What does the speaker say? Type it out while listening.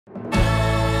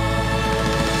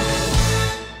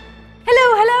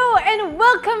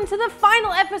welcome to the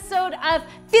final episode of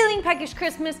Feeling Peckish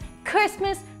Christmas,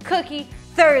 Christmas Cookie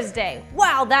Thursday.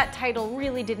 Wow, that title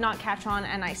really did not catch on,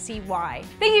 and I see why.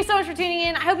 Thank you so much for tuning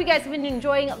in. I hope you guys have been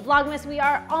enjoying Vlogmas. We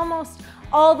are almost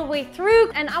all the way through,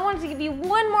 and I wanted to give you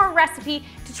one more recipe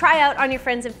to try out on your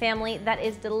friends and family that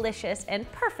is delicious and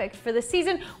perfect for the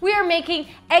season. We are making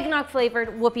eggnog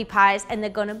flavored whoopie pies, and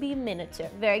they're gonna be miniature,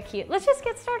 very cute. Let's just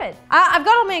get started. I've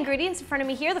got all my ingredients in front of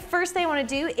me here. The first thing I wanna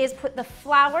do is put the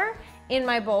flour in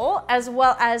my bowl, as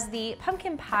well as the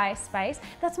pumpkin pie spice.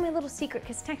 That's my little secret,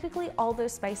 because technically all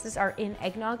those spices are in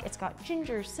eggnog. It's got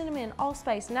ginger, cinnamon,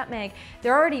 allspice, nutmeg.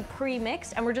 They're already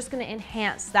pre-mixed, and we're just gonna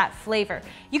enhance that flavor.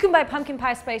 You can buy pumpkin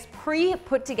pie spice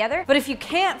pre-put together, but if you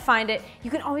can't find it, you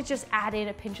can always just add in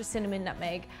a pinch of cinnamon,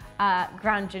 nutmeg,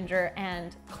 ground ginger,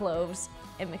 and cloves,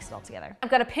 and mix it all together. I've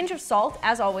got a pinch of salt,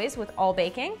 as always, with all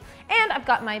baking, and I've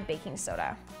got my baking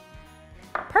soda.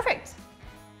 Perfect.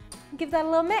 Give that a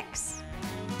little mix.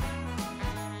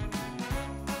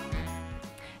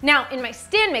 Now in my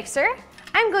stand mixer,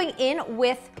 I'm going in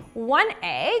with 1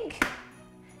 egg.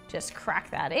 Just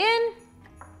crack that in.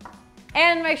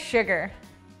 And my sugar.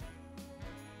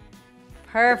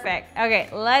 Perfect. Okay,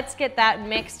 let's get that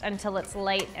mixed until it's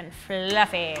light and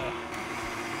fluffy.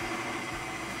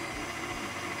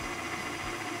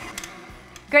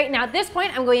 Great, now at this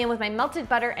point, I'm going in with my melted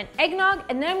butter and eggnog,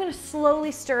 and then I'm gonna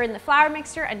slowly stir in the flour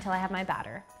mixture until I have my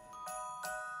batter.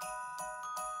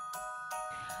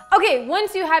 Okay,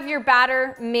 once you have your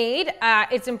batter made,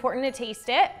 it's important to taste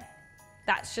it.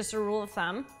 That's just a rule of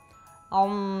thumb.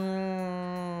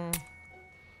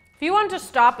 If you want to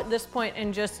stop at this point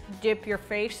and just dip your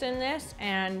face in this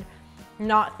and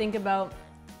not think about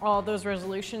all those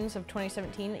resolutions of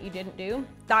 2017 that you didn't do,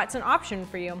 that's an option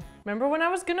for you. Remember when I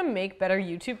was gonna make better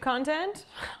YouTube content?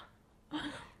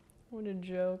 What a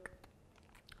joke.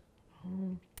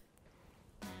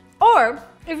 Or,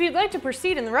 if you'd like to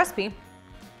proceed in the recipe,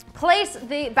 place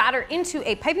the batter into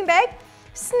a piping bag,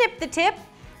 snip the tip.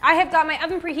 I have got my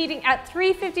oven preheating at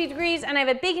 350 degrees, and I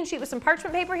have a baking sheet with some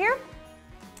parchment paper here.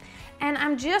 And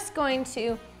I'm just going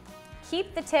to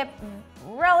keep the tip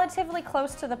relatively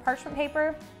close to the parchment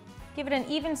paper. Give it an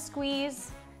even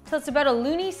squeeze till it's about a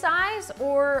loonie size,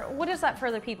 or what is that for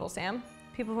other people, Sam?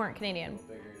 People who aren't Canadian. It's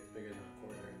bigger than a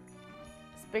quarter.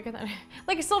 It's bigger than,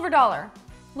 like a silver dollar.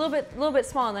 A little bit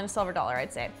smaller than a silver dollar,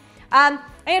 I'd say. I'm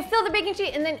gonna fill the baking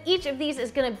sheet, and then each of these is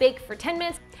gonna bake for 10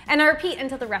 minutes, and I repeat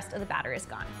until the rest of the batter is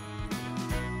gone.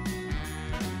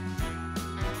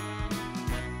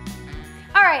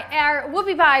 All right, our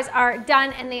whoopie pies are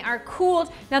done and they are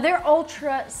cooled. Now they're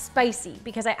ultra spicy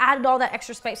because I added all that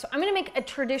extra spice. So I'm gonna make a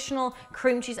traditional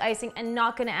cream cheese icing and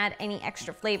not gonna add any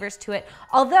extra flavors to it.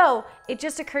 Although it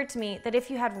just occurred to me that if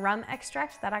you had rum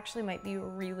extract, that actually might be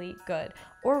really good.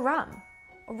 Or rum,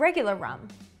 regular rum.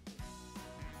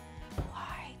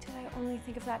 Why did I only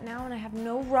think of that now and I have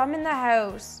no rum in the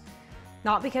house?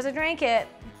 Not because I drank it.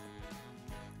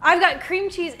 I've got cream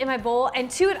cheese in my bowl, and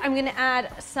to it I'm gonna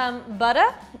add some butter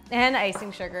and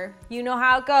icing sugar. You know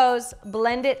how it goes.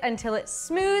 Blend it until it's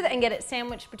smooth and get it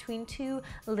sandwiched between 2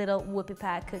 little whoopie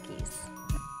pie cookies.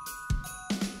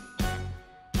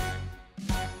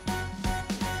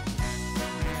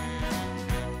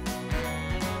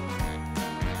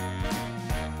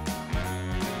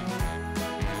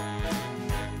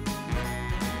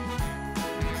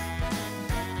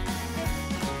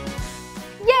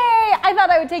 I thought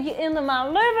I would take you into my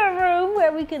living room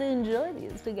where we could enjoy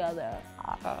these together.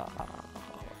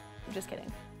 Just kidding.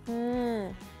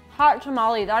 Hot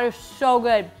tamale, that is so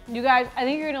good. You guys, I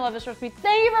think you're gonna love this recipe.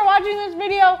 Thank you for watching this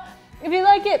video. If you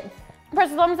like it,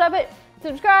 press the thumbs up,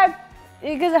 subscribe,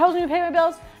 because it helps me pay my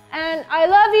bills. And I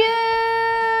love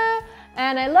you,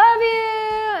 and I love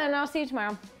you, and I'll see you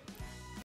tomorrow.